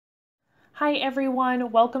Hi everyone,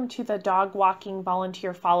 welcome to the dog walking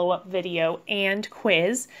volunteer follow-up video and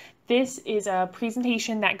quiz. This is a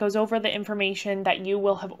presentation that goes over the information that you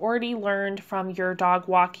will have already learned from your dog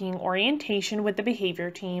walking orientation with the behavior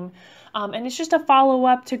team. And it's just a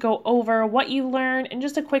follow-up to go over what you learned and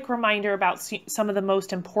just a quick reminder about some of the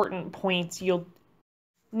most important points you'll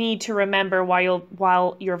need to remember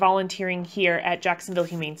while you're volunteering here at Jacksonville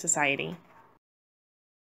Humane Society.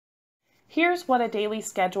 Here's what a daily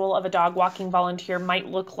schedule of a dog walking volunteer might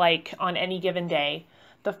look like on any given day.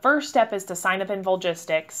 The first step is to sign up in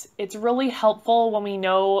Volgistics. It's really helpful when we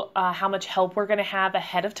know how much help we're going to have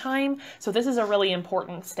ahead of time, so this is a really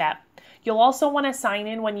important step. You'll also want to sign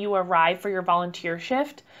in when you arrive for your volunteer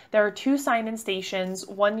shift. There are 2 sign-in stations,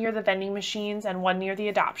 one near the vending machines and one near the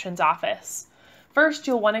adoptions office. First,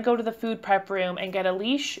 you'll want to go to the food prep room and get a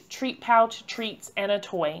leash, treat pouch, treats, and a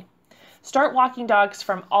toy. Start walking dogs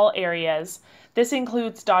from all areas. This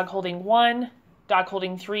includes dog holding 1, dog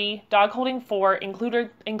holding 3, dog holding 4,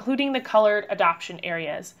 including the colored adoption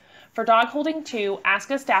areas. For dog holding 2,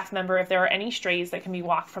 ask a staff member if there are any strays that can be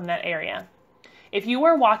walked from that area. If you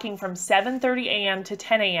are walking from 7:30 a.m. to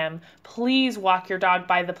 10 a.m., please walk your dog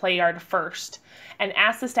by the play yard first and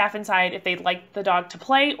ask the staff inside if they'd like the dog to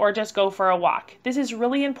play or just go for a walk. This is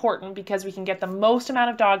really important because we can get the most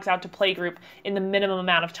amount of dogs out to playgroup in the minimum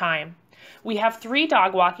amount of time. We have 3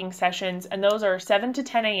 dog walking sessions, and those are 7 to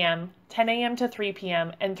 10 a.m., 10 a.m. to 3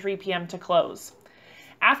 p.m., and 3 p.m. to close.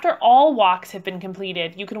 After all walks have been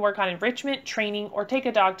completed, you can work on enrichment, training, or take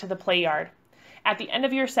a dog to the play yard. At the end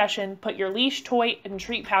of your session, put your leash, toy, and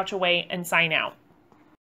treat pouch away and sign out.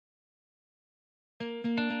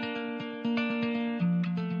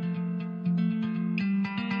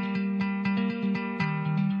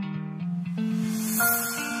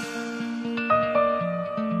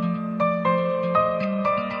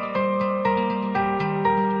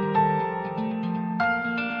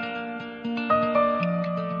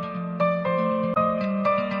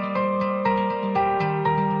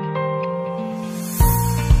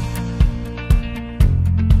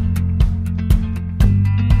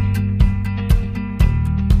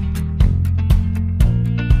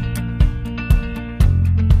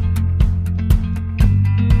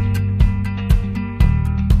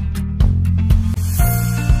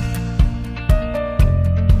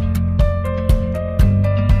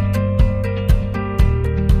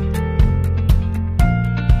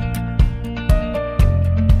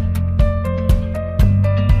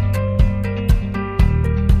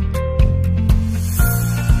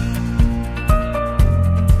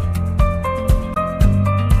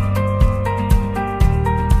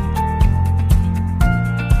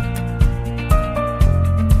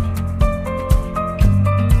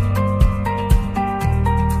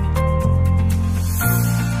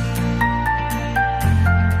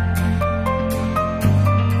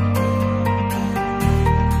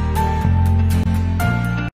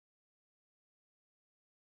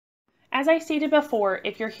 As I stated before,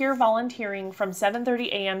 if you're here volunteering from 7:30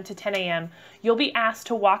 a.m. to 10 a.m., you'll be asked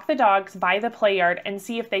to walk the dogs by the play yard and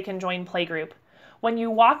see if they can join playgroup. When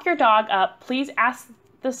you walk your dog up, please ask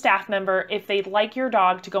the staff member if they'd like your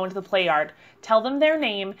dog to go into the play yard. Tell them their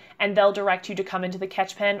name and they'll direct you to come into the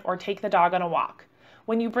catch pen or take the dog on a walk.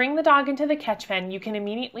 When you bring the dog into the catch pen, you can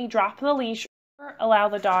immediately drop the leash or allow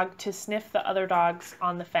the dog to sniff the other dogs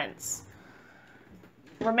on the fence.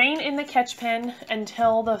 Remain in the catch pen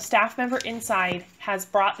until the staff member inside has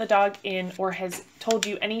brought the dog in or has told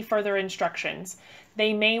you any further instructions.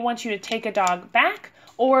 They may want you to take a dog back,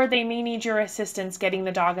 or they may need your assistance getting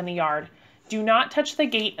the dog in the yard. Do not touch the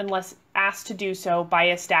gate unless asked to do so by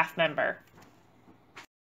a staff member.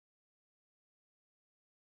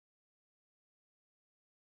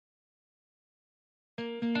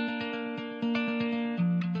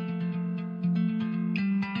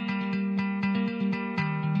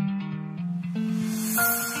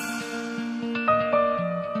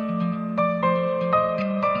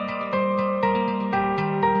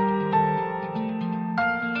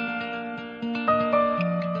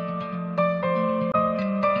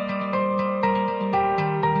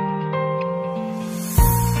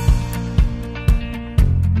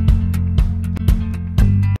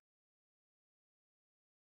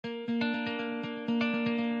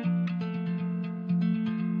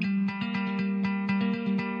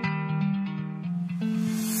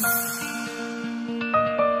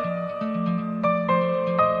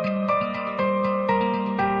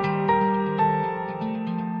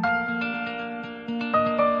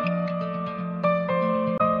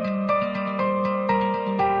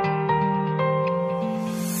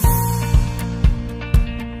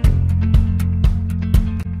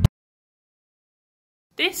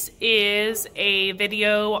 This is a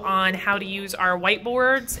video on how to use our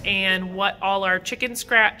whiteboards and what all our chicken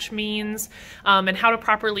scratch means, and how to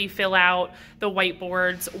properly fill out the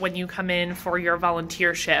whiteboards when you come in for your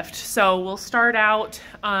volunteer shift. So we'll start out,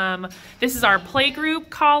 this is our playgroup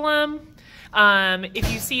column.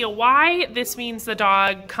 If you see a Y, this means the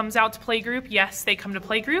dog comes out to playgroup. Yes, they come to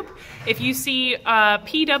playgroup. If you see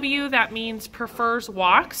PW, that means prefers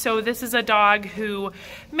walk. So this is a dog who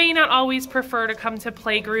may not always prefer to come to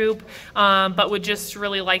playgroup, but would just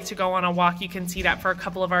really like to go on a walk. You can see that for a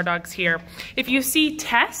couple of our dogs here. If you see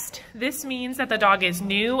test, this means that the dog is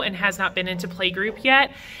new and has not been into playgroup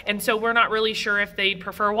yet. And so we're not really sure if they'd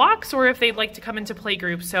prefer walks or if they'd like to come into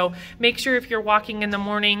playgroup. So make sure if you're walking in the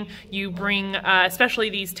morning, you bring especially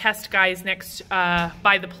these test guys next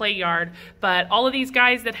by the play yard, but all of these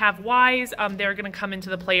guys that have Ys, they're going to come into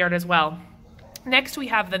the play yard as well. Next, we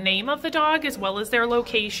have the name of the dog as well as their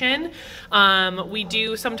location. We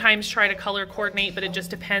do sometimes try to color coordinate, but it just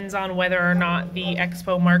depends on whether or not the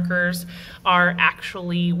expo markers are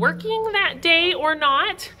actually working that day or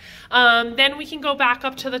not. Then we can go back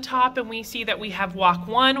up to the top and we see that we have walk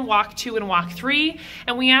 1, walk 2, and walk 3.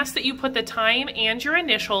 And we ask that you put the time and your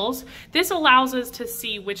initials. This allows us to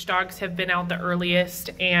see which dogs have been out the earliest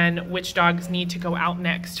and which dogs need to go out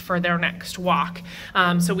next for their next walk.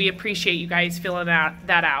 So we appreciate you guys filling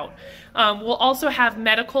that out. We'll also have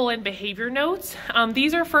medical and behavior notes.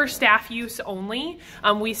 These are for staff use only.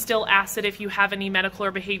 We still ask that if you have any medical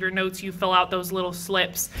or behavior notes, you fill out those little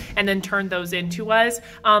slips and then turn those into us.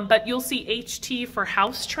 But you'll see HT for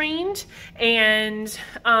house trained, and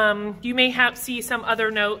you may see some other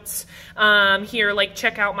notes here, like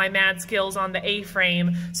check out my mad skills on the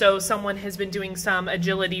A-frame. So someone has been doing some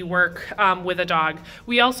agility work with a dog.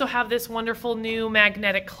 We also have this wonderful new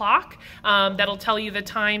magnetic clock that'll tell you the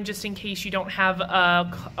time just in case you don't have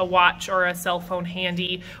a watch or a cell phone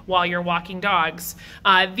handy while you're walking dogs.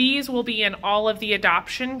 These will be in all of the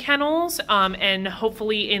adoption kennels and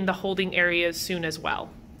hopefully in the holding areas soon as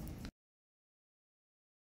well.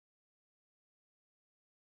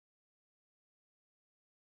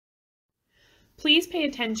 Please pay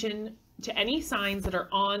attention to any signs that are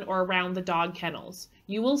on or around the dog kennels.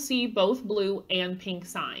 You will see both blue and pink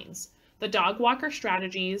signs. The dog walker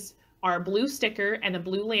strategies are a blue sticker and a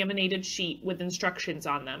blue laminated sheet with instructions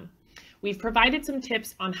on them. We've provided some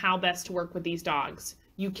tips on how best to work with these dogs.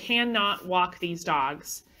 You cannot walk these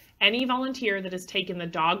dogs. Any volunteer that has taken the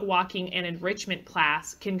dog walking and enrichment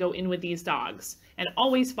class can go in with these dogs, and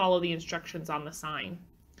always follow the instructions on the sign.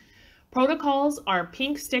 Protocols are a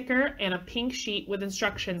pink sticker and a pink sheet with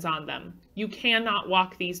instructions on them. You cannot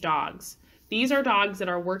walk these dogs. These are dogs that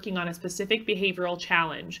are working on a specific behavioral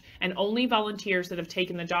challenge, and only volunteers that have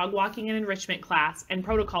taken the dog walking and enrichment class and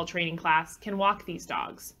protocol training class can walk these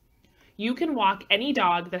dogs. You can walk any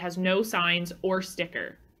dog that has no signs or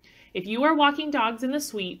sticker. If you are walking dogs in the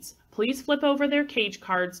suites, please flip over their cage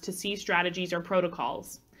cards to see strategies or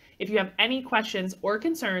protocols. If you have any questions or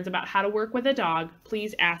concerns about how to work with a dog,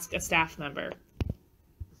 please ask a staff member.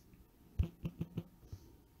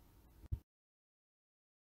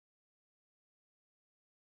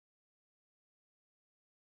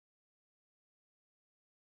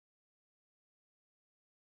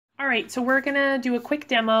 All right, so we're gonna do a quick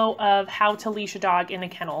demo of how to leash a dog in a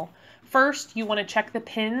kennel. First, you wanna check the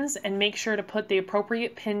pins and make sure to put the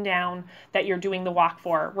appropriate pin down that you're doing the walk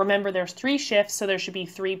for. Remember, there's 3 shifts, so there should be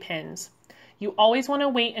 3 pins. You always wanna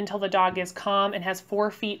wait until the dog is calm and has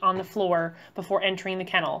 4 feet on the floor before entering the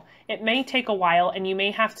kennel. It may take a while and you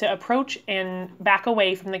may have to approach and back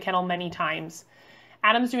away from the kennel many times.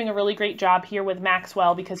 Adam's doing a really great job here with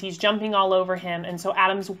Maxwell because he's jumping all over him, and so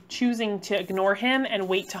Adam's choosing to ignore him and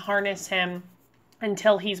wait to harness him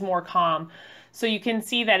until he's more calm. So you can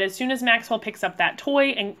see that as soon as Maxwell picks up that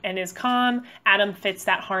toy and is calm, Adam fits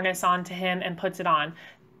that harness onto him and puts it on.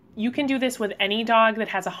 You can do this with any dog that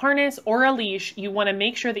has a harness or a leash. You want to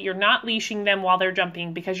make sure that you're not leashing them while they're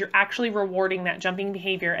jumping, because you're actually rewarding that jumping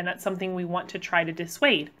behavior, and that's something we want to try to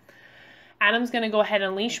dissuade. Adam's going to go ahead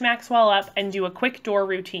and leash Maxwell up and do a quick door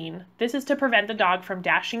routine. This is to prevent the dog from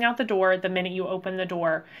dashing out the door the minute you open the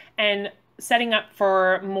door, and setting up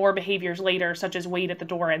for more behaviors later, such as wait at the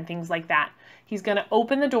door and things like that. He's going to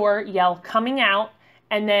open the door, yell coming out,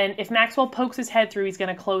 and then if Maxwell pokes his head through, he's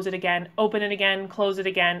going to close it again, open it again, close it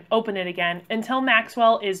again, open it again, until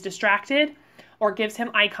Maxwell is distracted or gives him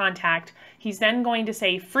eye contact. He's then going to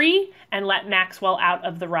say free and let Maxwell out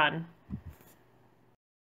of the run.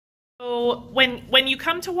 So when you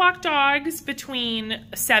come to walk dogs between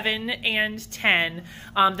 7 and 10,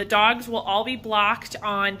 the dogs will all be blocked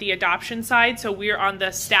on the adoption side. So we're on the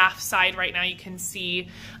staff side right now. You can see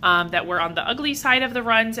that we're on the ugly side of the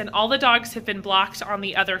runs, and all the dogs have been blocked on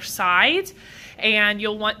the other side. And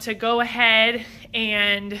you'll want to go ahead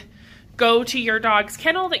and go to your dog's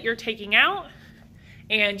kennel that you're taking out,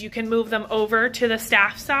 and you can move them over to the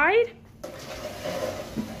staff side.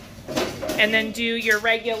 And then do your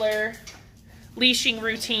regular leashing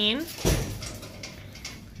routine.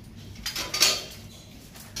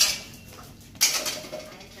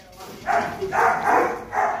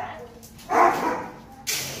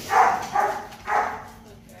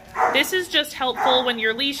 This is just helpful when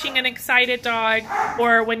you're leashing an excited dog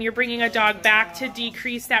or when you're bringing a dog back to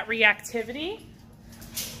decrease that reactivity.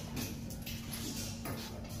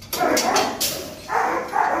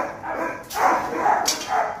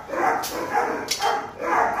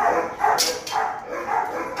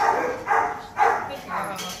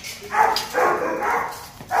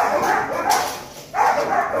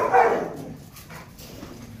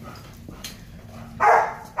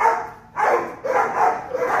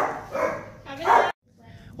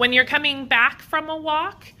 When you're coming back from a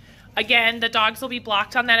walk, again, the dogs will be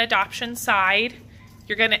blocked on that adoption side.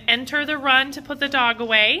 You're going to enter the run to put the dog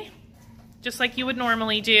away, just like you would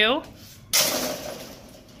normally do.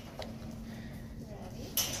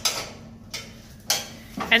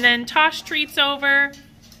 And then toss treats over.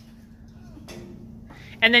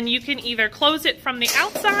 And then you can either close it from the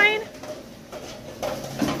outside,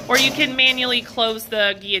 or you can manually close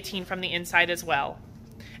the guillotine from the inside as well.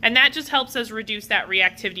 And that just helps us reduce that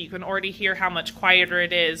reactivity. You can already hear how much quieter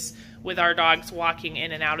it is with our dogs walking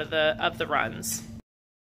in and out of the runs.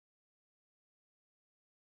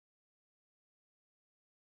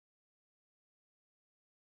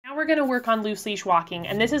 Now we're going to work on loose leash walking,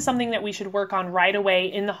 and this is something that we should work on right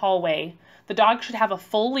away in the hallway. The dog should have a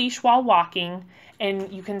full leash while walking,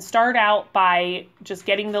 and you can start out by just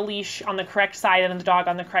getting the leash on the correct side and the dog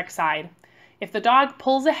on the correct side. If the dog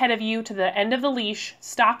pulls ahead of you to the end of the leash,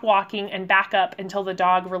 stop walking and back up until the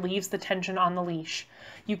dog relieves the tension on the leash.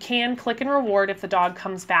 You can click and reward if the dog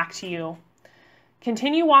comes back to you.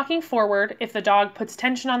 Continue walking forward. If the dog puts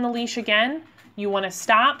tension on the leash again, you want to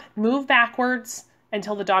stop, move backwards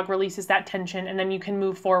until the dog releases that tension, and then you can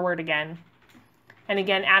move forward again. And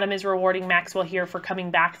again, Adam is rewarding Maxwell here for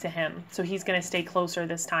coming back to him, so he's going to stay closer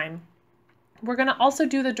this time. We're going to also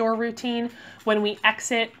do the door routine when we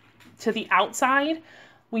exit to the outside.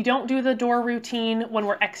 We don't do the door routine when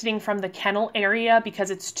we're exiting from the kennel area because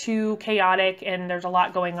it's too chaotic and there's a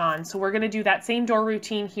lot going on. So we're going to do that same door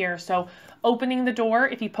routine here. So opening the door,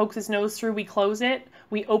 if he pokes his nose through, we close it.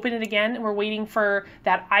 We open it again, and we're waiting for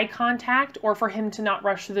that eye contact or for him to not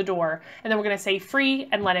rush through the door. And then we're going to say free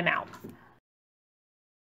and let him out.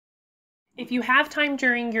 If you have time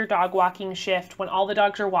during your dog walking shift when all the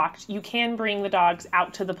dogs are walked, you can bring the dogs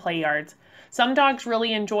out to the play yards. Some dogs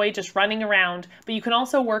really enjoy just running around, but you can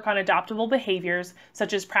also work on adoptable behaviors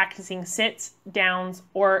such as practicing sits, downs,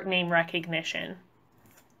 or name recognition.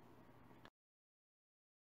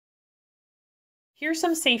 Here's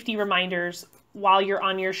some safety reminders while you're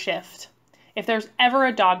on your shift. If there's ever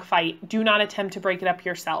a dog fight, do not attempt to break it up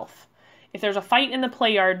yourself. If there's a fight in the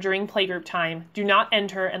play yard during playgroup time, do not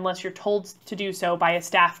enter unless you're told to do so by a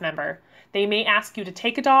staff member. They may ask you to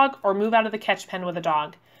take a dog or move out of the catch pen with a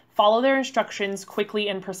dog. Follow their instructions quickly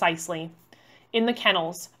and precisely. In the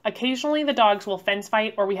kennels, occasionally the dogs will fence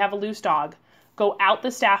fight or we have a loose dog. Go out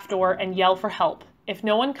the staff door and yell for help. If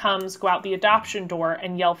no one comes, go out the adoption door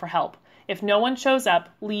and yell for help. If no one shows up,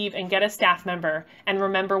 leave and get a staff member, and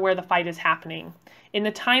remember where the fight is happening. In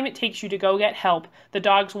the time it takes you to go get help, the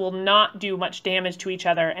dogs will not do much damage to each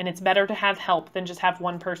other, and it's better to have help than just have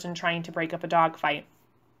one person trying to break up a dog fight.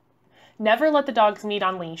 Never let the dogs meet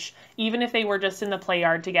on leash, even if they were just in the play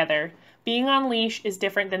yard together. Being on leash is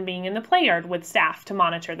different than being in the play yard with staff to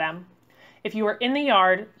monitor them. If you are in the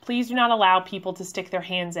yard, please do not allow people to stick their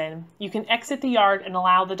hands in. You can exit the yard and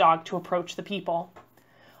allow the dog to approach the people.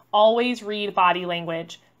 Always read body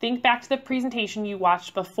language. Think back to the presentation you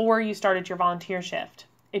watched before you started your volunteer shift.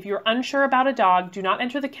 If you're unsure about a dog, do not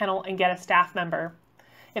enter the kennel and get a staff member.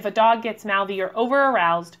 If a dog gets mouthy or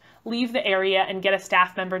over-aroused, leave the area and get a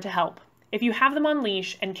staff member to help. If you have them on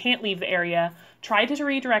leash and can't leave the area, try to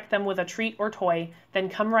redirect them with a treat or toy, then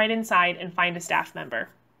come right inside and find a staff member.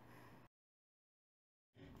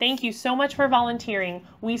 Thank you so much for volunteering.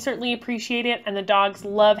 We certainly appreciate it, and the dogs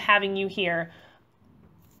love having you here.